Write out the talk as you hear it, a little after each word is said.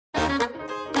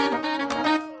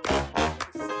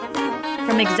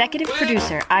From executive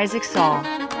producer Isaac Saul,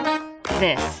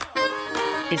 this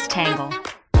is Tangle.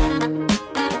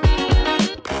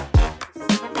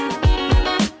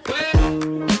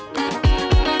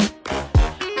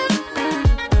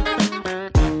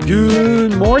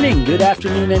 Good morning, good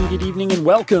afternoon, and good evening, and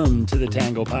welcome to the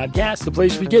Tangle Podcast, the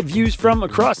place we get views from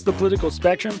across the political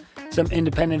spectrum, some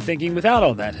independent thinking without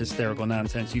all that hysterical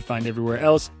nonsense you find everywhere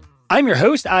else. I'm your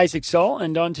host, Isaac Saul,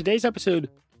 and on today's episode,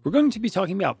 we're going to be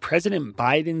talking about President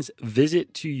Biden's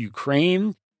visit to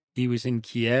Ukraine. He was in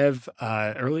Kiev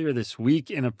earlier this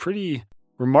week in a pretty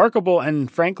remarkable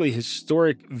and frankly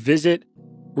historic visit.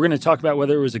 We're going to talk about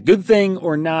whether it was a good thing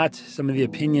or not, some of the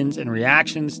opinions and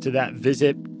reactions to that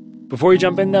visit. Before we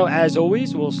jump in, though, as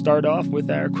always, we'll start off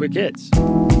with our quick hits.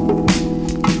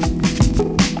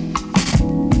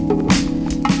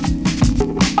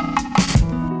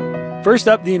 First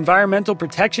up, the Environmental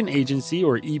Protection Agency,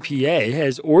 or EPA,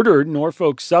 has ordered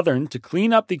Norfolk Southern to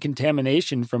clean up the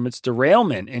contamination from its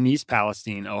derailment in East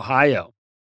Palestine, Ohio.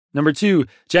 Number 2,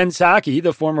 Jen Psaki,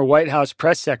 the former White House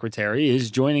press secretary, is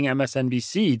joining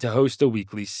MSNBC to host a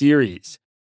weekly series.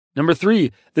 Number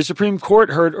 3, the Supreme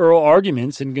Court heard oral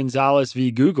arguments in Gonzalez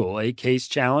v. Google, a case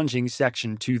challenging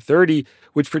Section 230,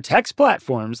 which protects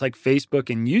platforms like Facebook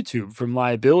and YouTube from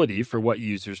liability for what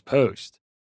users post.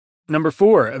 Number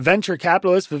 4, venture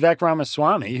capitalist Vivek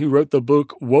Ramaswamy, who wrote the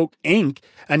book Woke Inc.,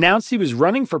 announced he was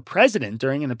running for president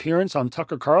during an appearance on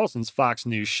Tucker Carlson's Fox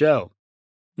News show.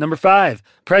 Number 5,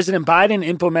 President Biden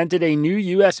implemented a new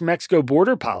U.S.-Mexico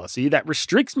border policy that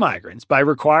restricts migrants by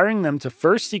requiring them to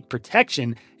first seek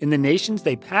protection in the nations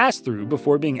they pass through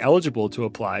before being eligible to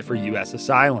apply for U.S.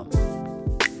 asylum.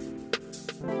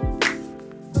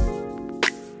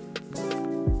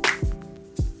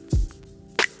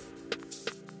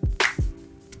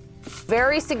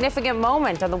 Very significant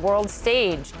moment on the world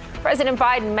stage. President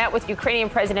Biden met with Ukrainian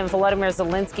President Volodymyr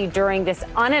Zelensky during this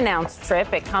unannounced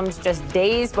trip. It comes just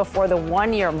days before the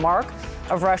one-year mark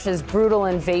of Russia's brutal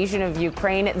invasion of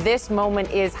Ukraine. This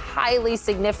moment is highly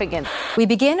significant. We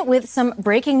begin with some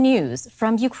breaking news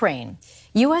from Ukraine.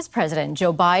 U.S. President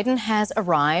Joe Biden has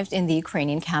arrived in the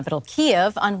Ukrainian capital,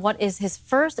 Kiev, on what is his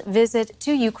first visit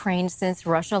to Ukraine since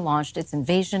Russia launched its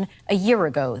invasion a year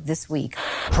ago this week.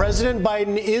 President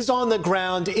Biden is on the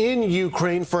ground in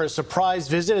Ukraine for a surprise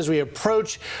visit as we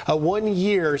approach 1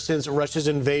 year since Russia's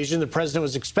invasion. The president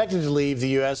was expected to leave the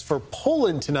U.S. for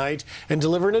Poland tonight and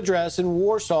deliver an address in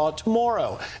Warsaw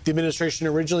tomorrow. The administration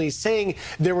originally saying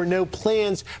there were no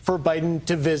plans for Biden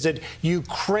to visit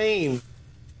Ukraine.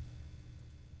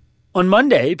 On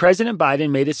Monday, President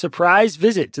Biden made a surprise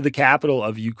visit to the capital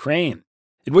of Ukraine.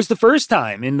 It was the first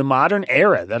time in the modern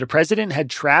era that a president had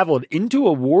traveled into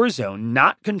a war zone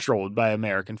not controlled by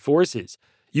American forces.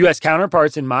 U.S.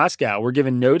 counterparts in Moscow were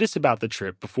given notice about the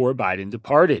trip before Biden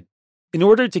departed. In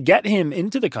order to get him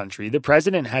into the country, the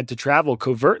president had to travel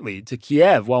covertly to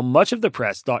Kiev while much of the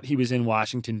press thought he was in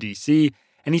Washington, D.C.,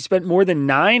 and he spent more than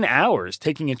 9 hours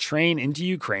taking a train into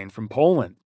Ukraine from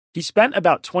Poland. He spent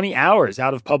about 20 hours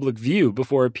out of public view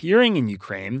before appearing in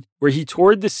Ukraine, where he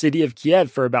toured the city of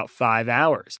Kiev for about 5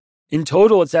 hours. In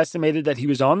total, it's estimated that he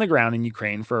was on the ground in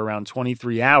Ukraine for around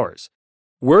 23 hours.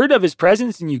 Word of his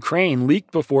presence in Ukraine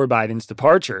leaked before Biden's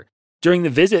departure. During the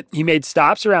visit, he made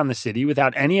stops around the city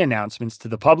without any announcements to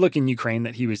the public in Ukraine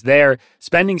that he was there,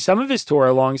 spending some of his tour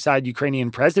alongside Ukrainian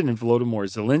President Volodymyr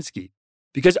Zelensky.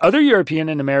 Because other European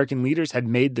and American leaders had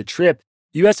made the trip,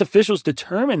 U.S. officials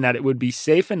determined that it would be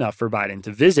safe enough for Biden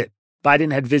to visit.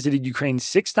 Biden had visited Ukraine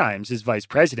 6 times as vice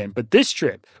president, but this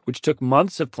trip, which took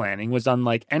months of planning, was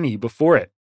unlike any before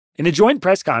it. In a joint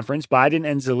press conference, Biden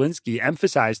and Zelensky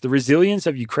emphasized the resilience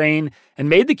of Ukraine and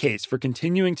made the case for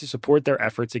continuing to support their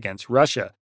efforts against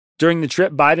Russia. During the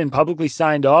trip, Biden publicly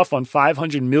signed off on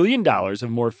 $500 million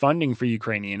of more funding for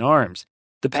Ukrainian arms.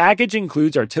 The package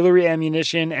includes artillery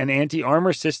ammunition and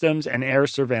anti-armor systems and air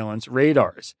surveillance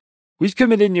radars. We've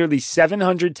committed nearly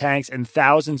 700 tanks and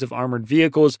thousands of armored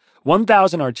vehicles,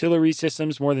 1,000 artillery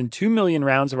systems, more than 2 million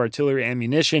rounds of artillery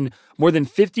ammunition, more than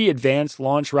 50 advanced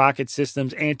launch rocket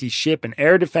systems, anti-ship and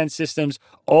air defense systems,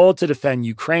 all to defend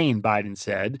Ukraine, Biden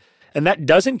said. And that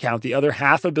doesn't count the other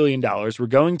 $500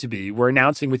 million we're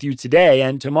announcing with you today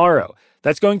and tomorrow.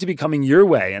 That's going to be coming your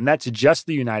way, and that's just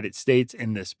the United States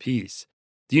in this piece.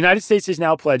 The United States has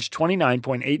now pledged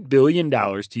 $29.8 billion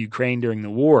to Ukraine during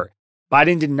the war.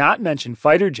 Biden did not mention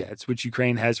fighter jets, which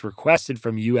Ukraine has requested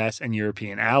from U.S. and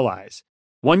European allies.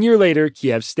 1 year later,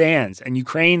 Kiev stands and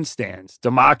Ukraine stands.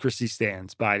 Democracy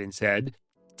stands, Biden said.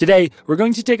 Today, we're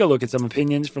going to take a look at some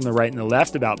opinions from the right and the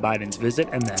left about Biden's visit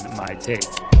and then my take.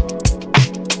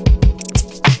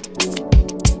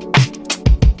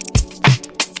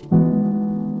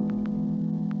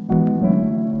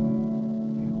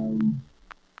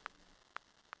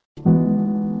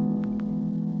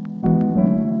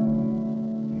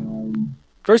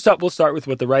 First up, we'll start with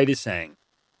what the right is saying.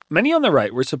 Many on the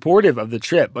right were supportive of the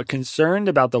trip, but concerned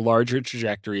about the larger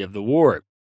trajectory of the war.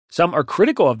 Some are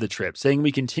critical of the trip, saying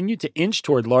we continue to inch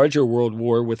toward larger world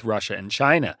war with Russia and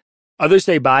China. Others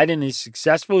say Biden is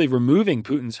successfully removing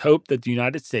Putin's hope that the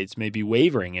United States may be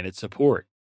wavering in its support.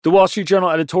 The Wall Street Journal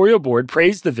editorial board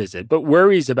praised the visit, but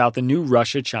worries about the new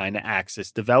Russia-China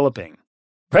axis developing.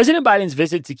 President Biden's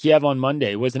visit to Kiev on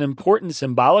Monday was an important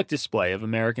symbolic display of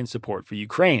American support for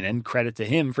Ukraine, and credit to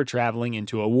him for traveling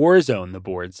into a war zone, the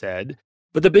board said.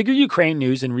 But the bigger Ukraine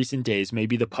news in recent days may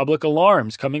be the public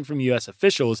alarms coming from U.S.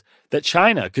 officials that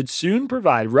China could soon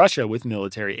provide Russia with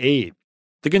military aid.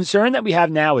 The concern that we have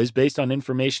now is based on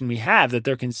information we have that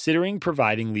they're considering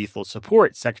providing lethal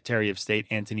support, Secretary of State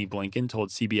Antony Blinken told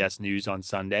CBS News on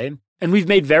Sunday. And we've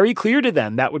made very clear to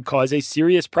them that would cause a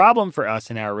serious problem for us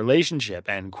in our relationship,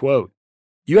 end quote.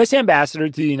 U.S. Ambassador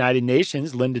to the United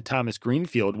Nations Linda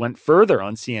Thomas-Greenfield went further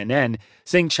on CNN,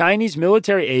 saying Chinese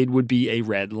military aid would be a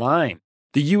red line.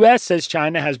 The U.S. says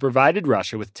China has provided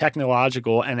Russia with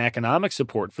technological and economic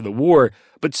support for the war,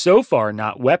 but so far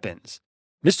not weapons.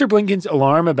 Mr. Blinken's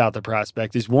alarm about the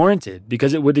prospect is warranted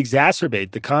because it would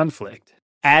exacerbate the conflict,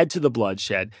 add to the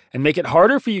bloodshed, and make it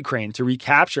harder for Ukraine to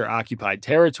recapture occupied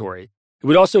territory. It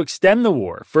would also extend the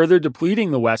war, further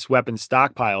depleting the West's weapons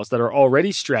stockpiles that are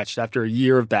already stretched after a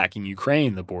year of backing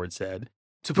Ukraine, the board said.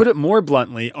 To put it more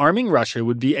bluntly, arming Russia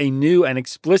would be a new and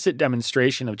explicit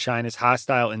demonstration of China's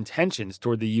hostile intentions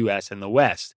toward the U.S. and the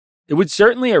West. It would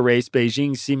certainly erase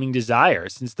Beijing's seeming desire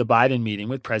since the Biden meeting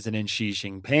with President Xi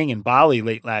Jinping in Bali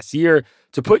late last year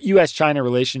to put U.S.-China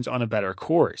relations on a better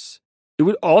course. It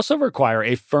would also require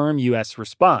a firm U.S.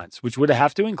 response, which would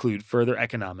have to include further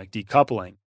economic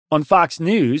decoupling. On Fox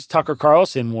News, Tucker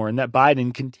Carlson warned that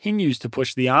Biden continues to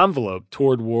push the envelope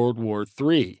toward World War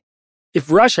III. If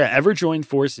Russia ever joined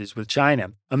forces with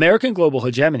China, American global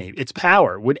hegemony, its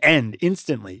power, would end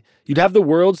instantly. You'd have the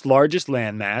world's largest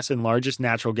landmass and largest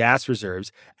natural gas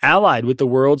reserves, allied with the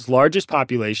world's largest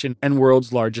population and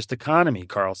world's largest economy,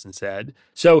 Carlson said.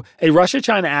 So a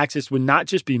Russia-China axis would not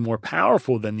just be more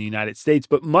powerful than the United States,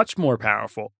 but much more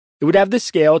powerful. It would have the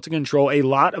scale to control a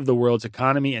lot of the world's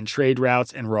economy and trade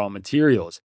routes and raw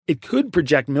materials. It could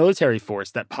project military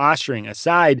force that, posturing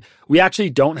aside, we actually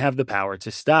don't have the power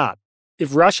to stop.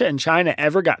 If Russia and China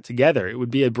ever got together, it would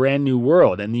be a brand new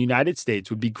world, and the United States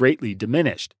would be greatly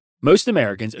diminished. Most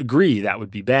Americans agree that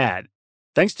would be bad.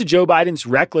 Thanks to Joe Biden's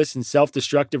reckless and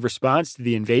self-destructive response to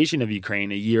the invasion of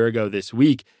Ukraine a year ago this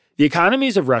week, the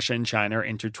economies of Russia and China are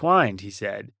intertwined, he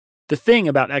said. The thing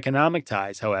about economic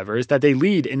ties, however, is that they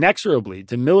lead inexorably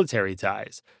to military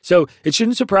ties. So it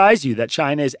shouldn't surprise you that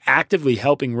China is actively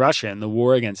helping Russia in the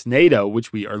war against NATO,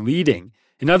 which we are leading.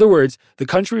 In other words, the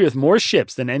country with more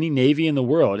ships than any navy in the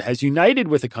world has united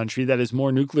with a country that has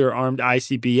more nuclear-armed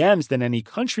ICBMs than any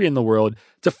country in the world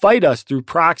to fight us through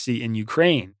proxy in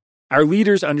Ukraine. Our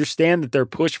leaders understand that their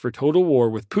push for total war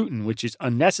with Putin, which is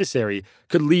unnecessary,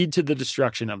 could lead to the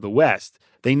destruction of the West.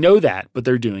 They know that, but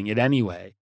they're doing it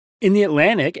anyway. In The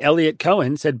Atlantic, Elliot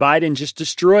Cohen said Biden just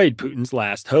destroyed Putin's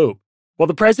last hope. While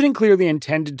the president clearly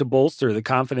intended to bolster the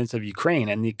confidence of Ukraine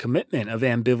and the commitment of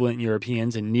ambivalent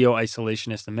Europeans and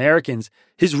neo-isolationist Americans,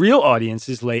 his real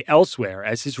audiences lay elsewhere,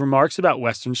 as his remarks about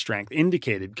Western strength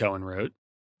indicated, Cohen wrote.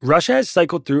 Russia has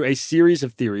cycled through a series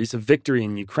of theories of victory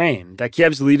in Ukraine, that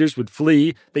Kiev's leaders would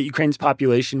flee, that Ukraine's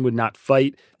population would not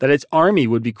fight, that its army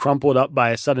would be crumpled up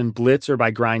by a sudden blitz or by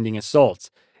grinding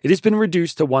assaults. It has been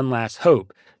reduced to one last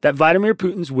hope, that Vladimir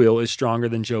Putin's will is stronger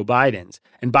than Joe Biden's.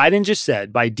 And Biden just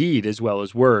said, by deed as well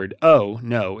as word, oh,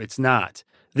 no, it's not.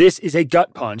 This is a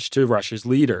gut punch to Russia's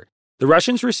leader. The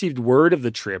Russians received word of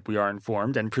the trip, we are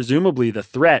informed, and presumably the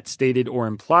threat stated or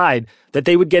implied that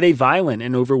they would get a violent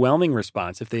and overwhelming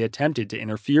response if they attempted to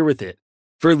interfere with it.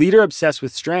 For a leader obsessed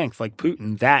with strength like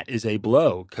Putin, that is a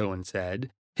blow, Cohen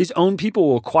said. His own people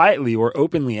will quietly or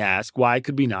openly ask, why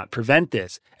could we not prevent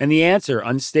this? And the answer,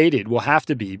 unstated, will have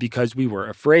to be because we were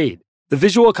afraid. The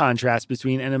visual contrast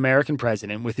between an American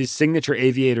president with his signature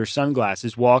aviator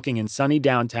sunglasses walking in sunny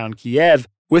downtown Kiev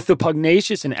with the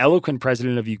pugnacious and eloquent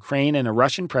president of Ukraine and a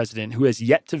Russian president who has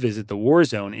yet to visit the war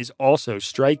zone is also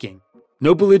striking.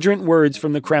 No belligerent words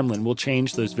from the Kremlin will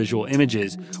change those visual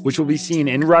images, which will be seen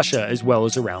in Russia as well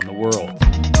as around the world.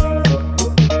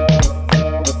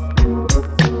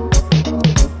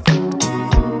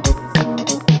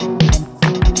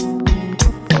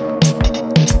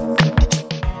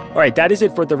 All right, that is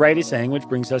it for what the right is saying, which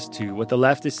brings us to what the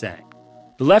left is saying.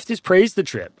 The left has praised the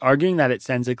trip, arguing that it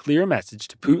sends a clear message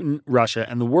to Putin, Russia,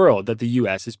 and the world that the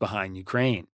U.S. is behind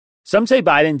Ukraine. Some say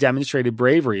Biden demonstrated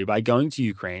bravery by going to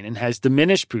Ukraine and has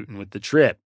diminished Putin with the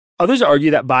trip. Others argue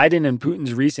that Biden and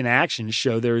Putin's recent actions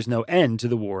show there is no end to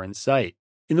the war in sight.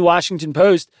 In the Washington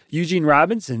Post, Eugene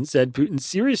Robinson said Putin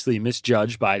seriously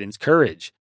misjudged Biden's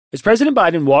courage. As President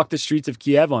Biden walked the streets of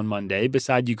Kiev on Monday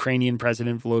beside Ukrainian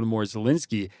President Volodymyr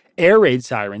Zelensky, air raid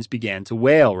sirens began to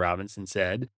wail, Robinson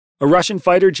said. A Russian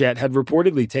fighter jet had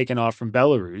reportedly taken off from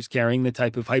Belarus carrying the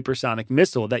type of hypersonic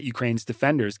missile that Ukraine's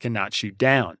defenders cannot shoot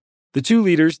down. The two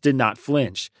leaders did not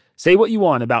flinch. Say what you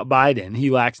want about Biden,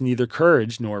 he lacks neither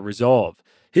courage nor resolve.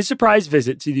 His surprise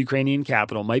visit to the Ukrainian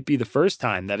capital might be the first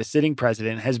time that a sitting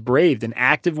president has braved an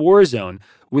active war zone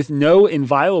with no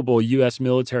inviolable U.S.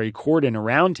 military cordon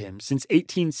around him since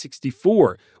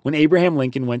 1864, when Abraham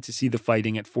Lincoln went to see the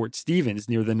fighting at Fort Stevens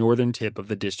near the northern tip of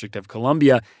the District of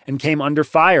Columbia and came under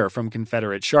fire from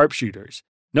Confederate sharpshooters.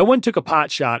 No one took a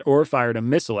pot shot or fired a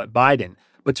missile at Biden,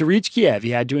 but to reach Kiev, he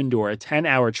had to endure a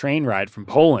 10-hour train ride from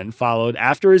Poland, followed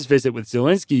after his visit with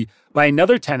Zelensky by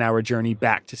another 10-hour journey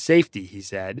back to safety, he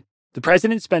said. The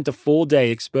president spent a full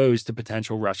day exposed to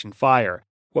potential Russian fire.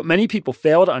 What many people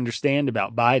fail to understand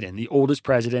about Biden, the oldest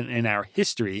president in our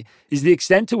history, is the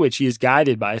extent to which he is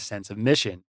guided by a sense of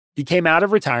mission. He came out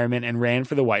of retirement and ran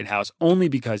for the White House only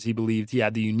because he believed he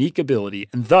had the unique ability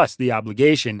and thus the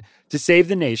obligation to save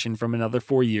the nation from another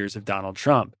 4 years of Donald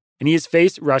Trump. And he has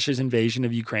faced Russia's invasion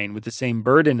of Ukraine with the same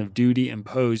burden of duty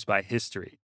imposed by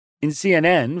history. In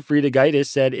CNN, Frida Gaitis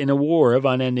said in a war of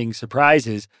unending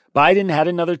surprises, Biden had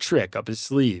another trick up his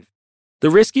sleeve.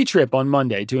 The risky trip on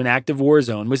Monday to an active war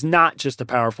zone was not just a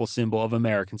powerful symbol of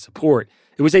American support.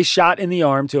 It was a shot in the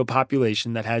arm to a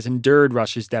population that has endured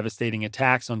Russia's devastating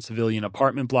attacks on civilian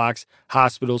apartment blocks,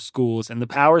 hospitals, schools, and the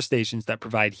power stations that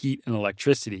provide heat and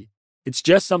electricity. It's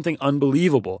just something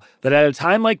unbelievable that at a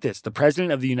time like this, the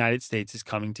President of the United States is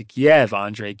coming to Kiev,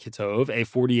 Andrei Kitov, a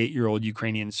 48-year-old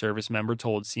Ukrainian service member,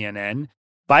 told CNN.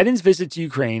 Biden's visit to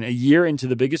Ukraine a year into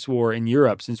the biggest war in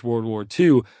Europe since World War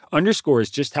II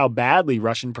underscores just how badly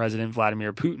Russian President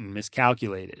Vladimir Putin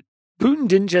miscalculated. Putin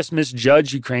didn't just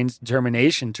misjudge Ukraine's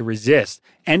determination to resist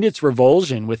and its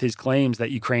revulsion with his claims that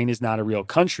Ukraine is not a real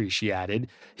country, she added.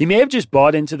 He may have just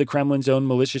bought into the Kremlin's own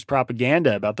malicious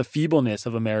propaganda about the feebleness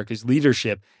of America's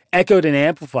leadership, echoed and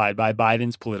amplified by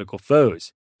Biden's political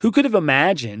foes. Who could have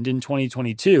imagined in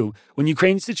 2022, when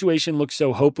Ukraine's situation looked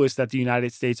so hopeless that the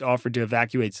United States offered to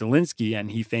evacuate Zelensky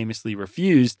and he famously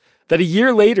refused, that a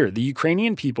year later the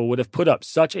Ukrainian people would have put up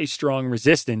such a strong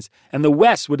resistance and the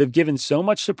West would have given so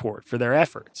much support for their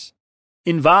efforts?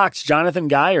 In Vox, Jonathan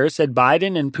Geyer said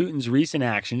Biden and Putin's recent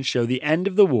actions show the end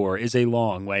of the war is a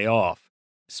long way off.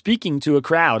 Speaking to a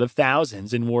crowd of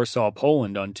thousands in Warsaw,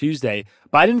 Poland on Tuesday,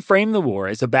 Biden framed the war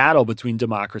as a battle between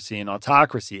democracy and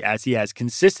autocracy, as he has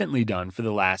consistently done for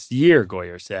the last year,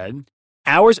 Geyer said.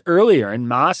 Hours earlier in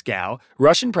Moscow,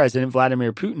 Russian President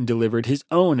Vladimir Putin delivered his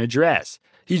own address.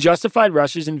 He justified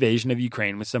Russia's invasion of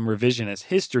Ukraine with some revisionist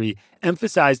history,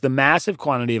 emphasized the massive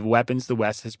quantity of weapons the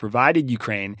West has provided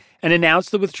Ukraine, and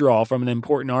announced the withdrawal from an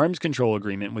important arms control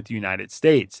agreement with the United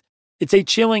States. It's a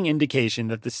chilling indication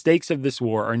that the stakes of this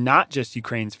war are not just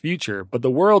Ukraine's future, but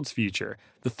the world's future.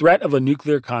 The threat of a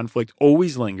nuclear conflict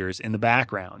always lingers in the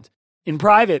background. In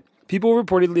private, people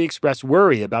reportedly expressed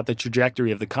worry about the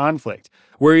trajectory of the conflict.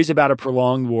 Worries about a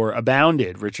prolonged war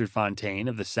abounded, Richard Fontaine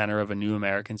of the Center of a New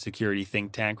American Security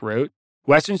think tank wrote.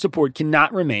 Western support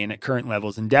cannot remain at current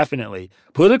levels indefinitely.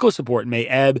 Political support may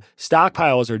ebb,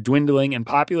 stockpiles are dwindling, and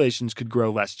populations could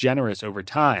grow less generous over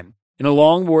time. In a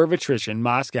long war of attrition,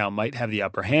 Moscow might have the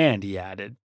upper hand, he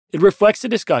added. It reflects a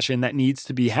discussion that needs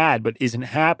to be had but isn't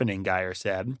happening, Geyer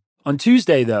said. On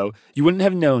Tuesday, though, you wouldn't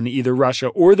have known either Russia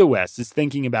or the West is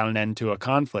thinking about an end to a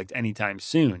conflict anytime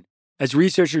soon. As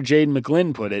researcher Jade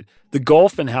McGlynn put it, the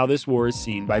gulf in how this war is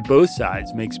seen by both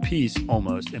sides makes peace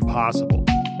almost impossible.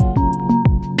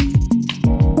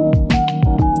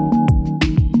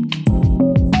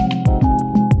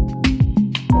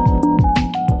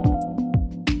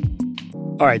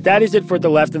 All right, that is it for The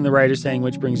Left and the Right Are Saying,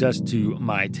 which brings us to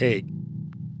my take.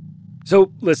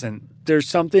 So, listen, there's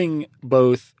something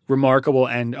both remarkable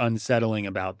and unsettling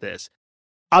about this.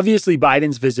 Obviously,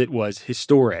 Biden's visit was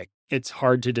historic. It's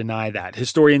hard to deny that.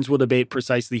 Historians will debate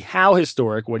precisely how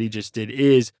historic what he just did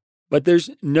is, but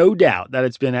there's no doubt that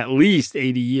it's been at least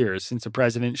 80 years since a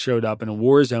president showed up in a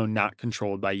war zone not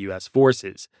controlled by U.S.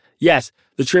 forces. Yes,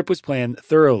 the trip was planned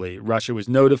thoroughly. Russia was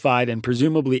notified, and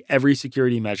presumably every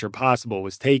security measure possible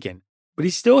was taken. But he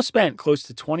still spent close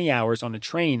to 20 hours on a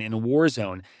train in a war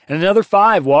zone, and another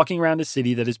 5 walking around a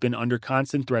city that has been under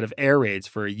constant threat of air raids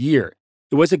for a year.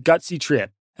 It was a gutsy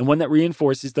trip, and one that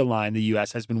reinforces the line the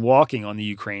U.S. has been walking on the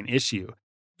Ukraine issue.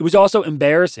 It was also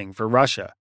embarrassing for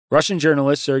Russia. Russian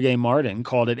journalist Sergei Martin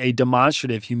called it a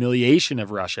demonstrative humiliation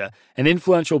of Russia, and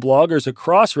influential bloggers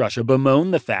across Russia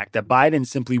bemoaned the fact that Biden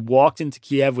simply walked into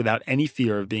Kiev without any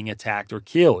fear of being attacked or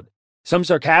killed. Some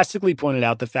sarcastically pointed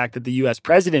out the fact that the U.S.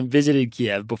 president visited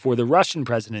Kiev before the Russian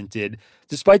president did,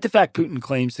 despite the fact Putin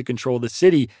claims to control the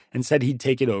city and said he'd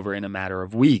take it over in a matter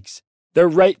of weeks. They're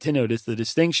right to notice the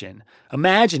distinction.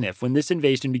 Imagine if, when this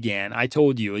invasion began, I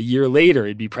told you a year later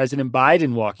it'd be President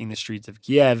Biden walking the streets of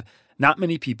Kiev. Not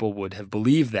many people would have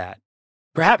believed that.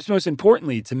 Perhaps most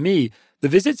importantly, to me, the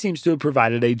visit seems to have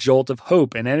provided a jolt of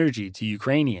hope and energy to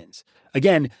Ukrainians.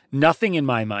 Again, nothing in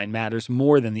my mind matters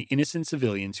more than the innocent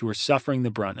civilians who are suffering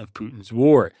the brunt of Putin's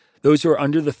war. Those who are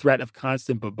under the threat of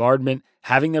constant bombardment,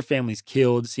 having their families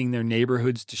killed, seeing their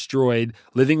neighborhoods destroyed,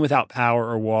 living without power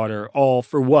or water, all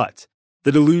for what?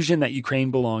 The delusion that Ukraine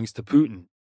belongs to Putin.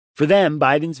 For them,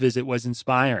 Biden's visit was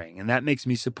inspiring, and that makes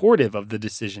me supportive of the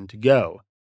decision to go.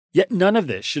 Yet none of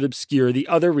this should obscure the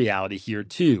other reality here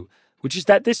too, which is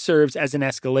that this serves as an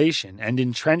escalation and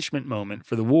entrenchment moment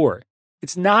for the war.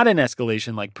 It's not an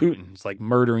escalation like Putin's, like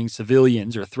murdering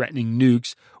civilians or threatening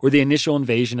nukes or the initial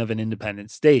invasion of an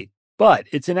independent state. But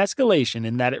it's an escalation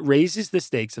in that it raises the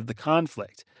stakes of the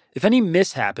conflict. If any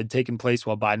mishap had taken place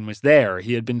while Biden was there, or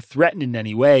he had been threatened in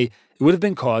any way, it would have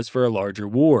been cause for a larger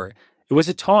war. It was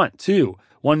a taunt, too,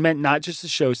 one meant not just to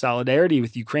show solidarity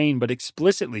with Ukraine, but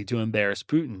explicitly to embarrass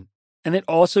Putin. And it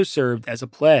also served as a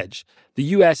pledge. The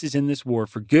U.S. is in this war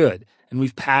for good, and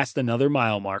we've passed another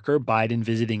mile marker, Biden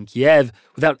visiting Kiev,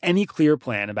 without any clear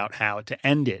plan about how to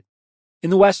end it. In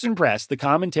the Western press, the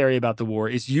commentary about the war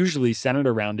is usually centered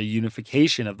around a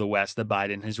unification of the West that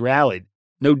Biden has rallied.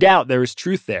 No doubt there is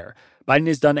truth there. Biden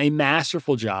has done a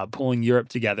masterful job pulling Europe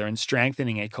together and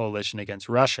strengthening a coalition against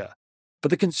Russia. But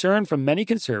the concern from many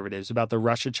conservatives about the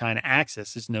Russia-China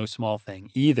axis is no small thing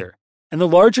either. And the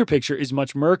larger picture is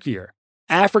much murkier.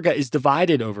 Africa is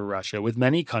divided over Russia, with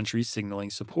many countries signaling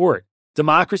support.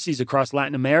 Democracies across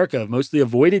Latin America have mostly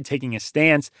avoided taking a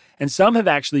stance, and some have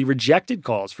actually rejected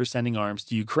calls for sending arms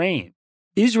to Ukraine.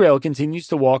 Israel continues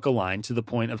to walk a line to the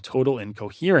point of total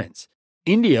incoherence.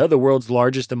 India, the world's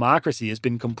largest democracy, has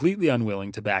been completely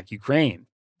unwilling to back Ukraine.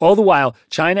 All the while,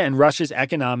 China and Russia's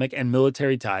economic and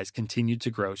military ties continue to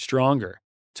grow stronger.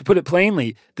 To put it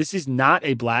plainly, this is not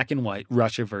a black and white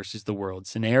Russia versus the world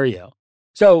scenario.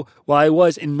 So, while I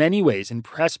was in many ways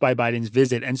impressed by Biden's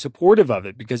visit and supportive of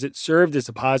it because it served as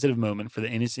a positive moment for the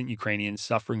innocent Ukrainians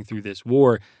suffering through this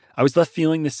war, I was left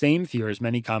feeling the same fears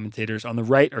many commentators on the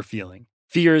right are feeling.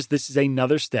 Fears this is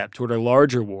another step toward a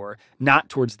larger war, not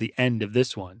towards the end of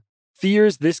this one.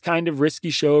 Fears this kind of risky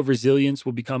show of resilience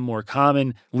will become more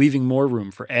common, leaving more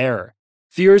room for error.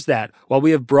 Fears that, while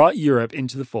we have brought Europe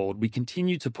into the fold, we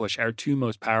continue to push our two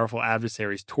most powerful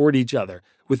adversaries toward each other,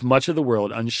 with much of the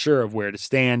world unsure of where to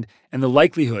stand and the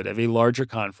likelihood of a larger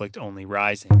conflict only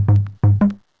rising.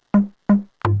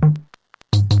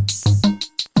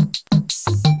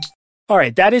 All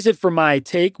right, that is it for my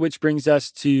take, which brings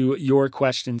us to your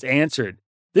questions answered.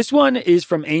 This one is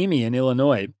from Amy in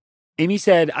Illinois. Amy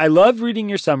said, I love reading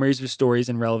your summaries of stories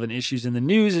and relevant issues in the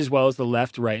news, as well as the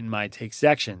left, right, and my take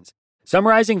sections.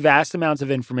 Summarizing vast amounts of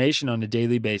information on a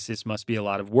daily basis must be a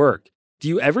lot of work. Do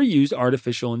you ever use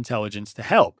artificial intelligence to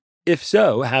help? If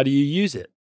so, how do you use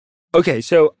it? Okay,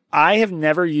 so I have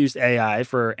never used AI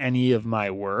for any of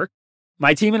my work.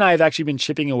 My team and I have actually been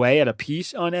chipping away at a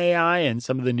piece on AI and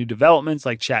some of the new developments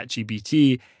like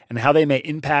ChatGPT and how they may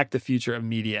impact the future of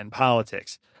media and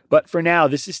politics. But for now,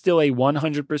 this is still a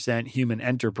 100% human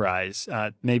enterprise.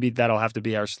 Maybe that'll have to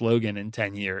be our slogan in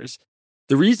 10 years.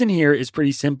 The reason here is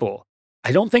pretty simple.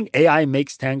 I don't think AI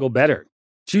makes Tangle better.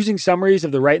 Choosing summaries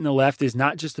of the right and the left is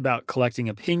not just about collecting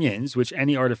opinions, which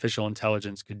any artificial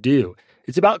intelligence could do.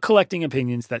 It's about collecting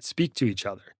opinions that speak to each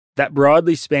other, that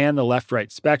broadly span the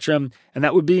left-right spectrum, and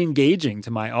that would be engaging to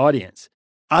my audience.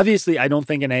 Obviously, I don't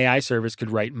think an AI service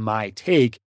could write my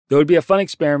take, though it would be a fun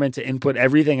experiment to input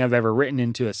everything I've ever written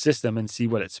into a system and see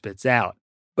what it spits out.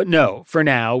 But no, for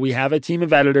now, we have a team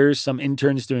of editors, some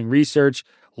interns doing research,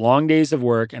 long days of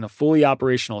work, and a fully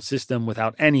operational system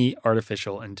without any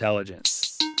artificial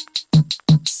intelligence.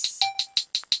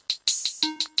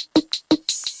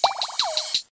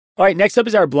 All right, next up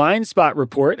is our Blind Spot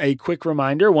Report. A quick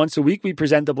reminder, once a week we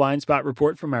present the Blind Spot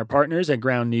Report from our partners at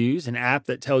Ground News, an app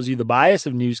that tells you the bias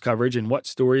of news coverage and what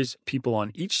stories people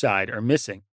on each side are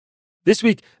missing. This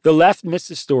week, the left missed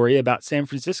a story about San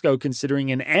Francisco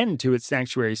considering an end to its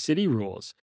sanctuary city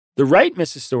rules. The right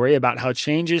missed a story about how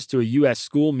changes to a U.S.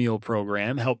 school meal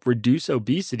program help reduce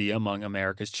obesity among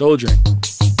America's children.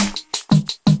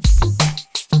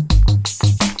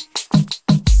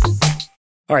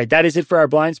 All right, that is it for our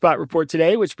blind spot report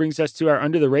today, which brings us to our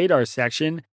under the radar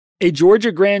section. A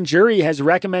Georgia grand jury has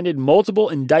recommended multiple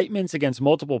indictments against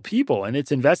multiple people in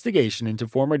its investigation into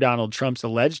former Donald Trump's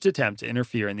alleged attempt to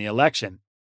interfere in the election.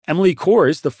 Emily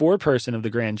Kors, the foreperson of the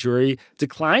grand jury,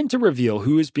 declined to reveal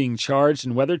who is being charged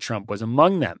and whether Trump was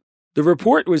among them. The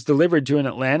report was delivered to an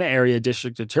Atlanta area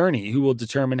district attorney who will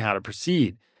determine how to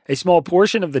proceed. A small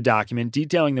portion of the document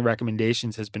detailing the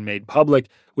recommendations has been made public,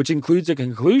 which includes a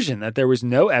conclusion that there was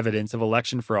no evidence of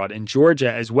election fraud in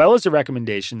Georgia, as well as a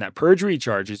recommendation that perjury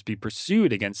charges be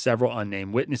pursued against several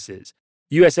unnamed witnesses.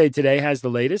 USA Today has the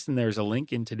latest, and there's a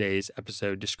link in today's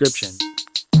episode description.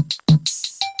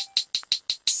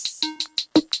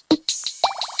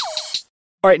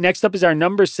 All right, next up is our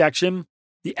numbers section.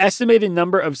 The estimated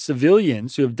number of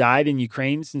civilians who have died in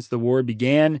Ukraine since the war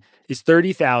began is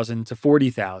 30,000 to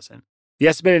 40,000. The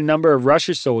estimated number of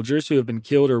Russian soldiers who have been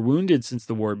killed or wounded since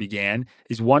the war began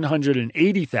is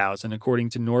 180,000, according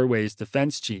to Norway's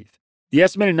defense chief. The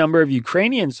estimated number of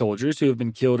Ukrainian soldiers who have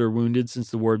been killed or wounded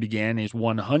since the war began is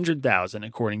 100,000,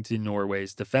 according to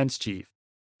Norway's defense chief.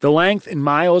 The length in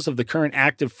miles of the current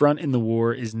active front in the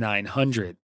war is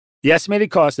 900. The estimated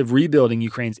cost of rebuilding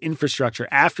Ukraine's infrastructure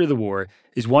after the war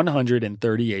is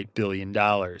 $138 billion.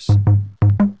 All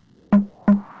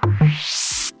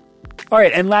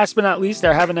right, and last but not least,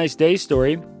 our Have a Nice Day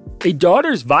story. A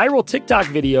daughter's viral TikTok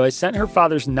video has sent her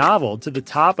father's novel to the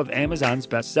top of Amazon's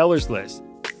bestsellers list.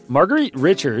 Marguerite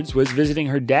Richards was visiting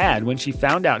her dad when she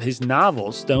found out his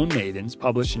novel, Stone Maidens,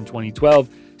 published in 2012,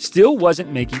 still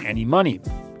wasn't making any money.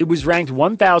 It was ranked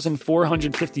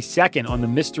 1,452nd on the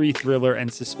mystery, thriller,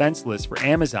 and suspense list for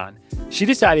Amazon. She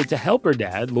decided to help her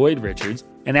dad, Lloyd Richards,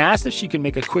 and asked if she could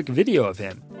make a quick video of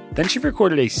him. Then she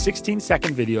recorded a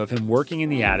 16-second video of him working in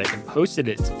the attic and posted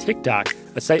it to TikTok,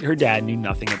 a site her dad knew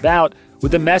nothing about,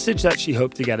 with a message that she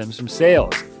hoped to get him some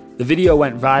sales. The video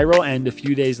went viral, and a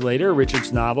few days later,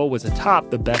 Richards' novel was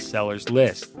atop the bestsellers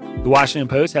list. The Washington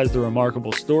Post has the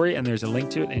remarkable story, and there's a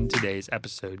link to it in today's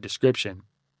episode description.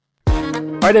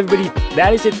 All right, everybody,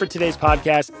 that is it for today's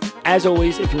podcast. As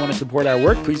always, if you want to support our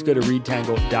work, please go to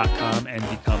readtangle.com and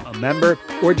become a member,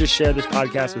 or just share this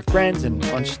podcast with friends and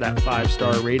punch that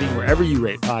 5-star rating wherever you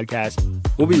rate podcasts.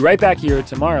 We'll be right back here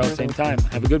tomorrow, same time.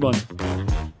 Have a good one.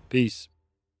 Peace.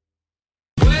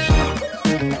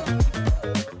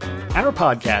 Our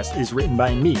podcast is written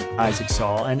by me, Isaac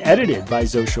Saul, and edited by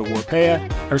Zosha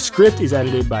Warpea. Our script is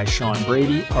edited by Sean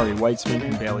Brady, Ari Weitzman,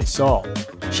 and Bailey Saul.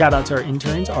 Shout out to our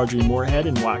interns, Audrey Moorhead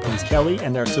and Watkins Kelly,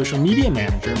 and our social media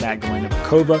manager, Magdalena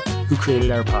Bukova, who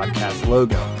created our podcast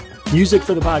logo. Music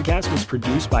for the podcast was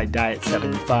produced by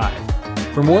Diet75.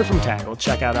 For more from Tangle,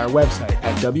 check out our website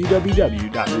at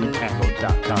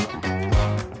www.readtangle.com.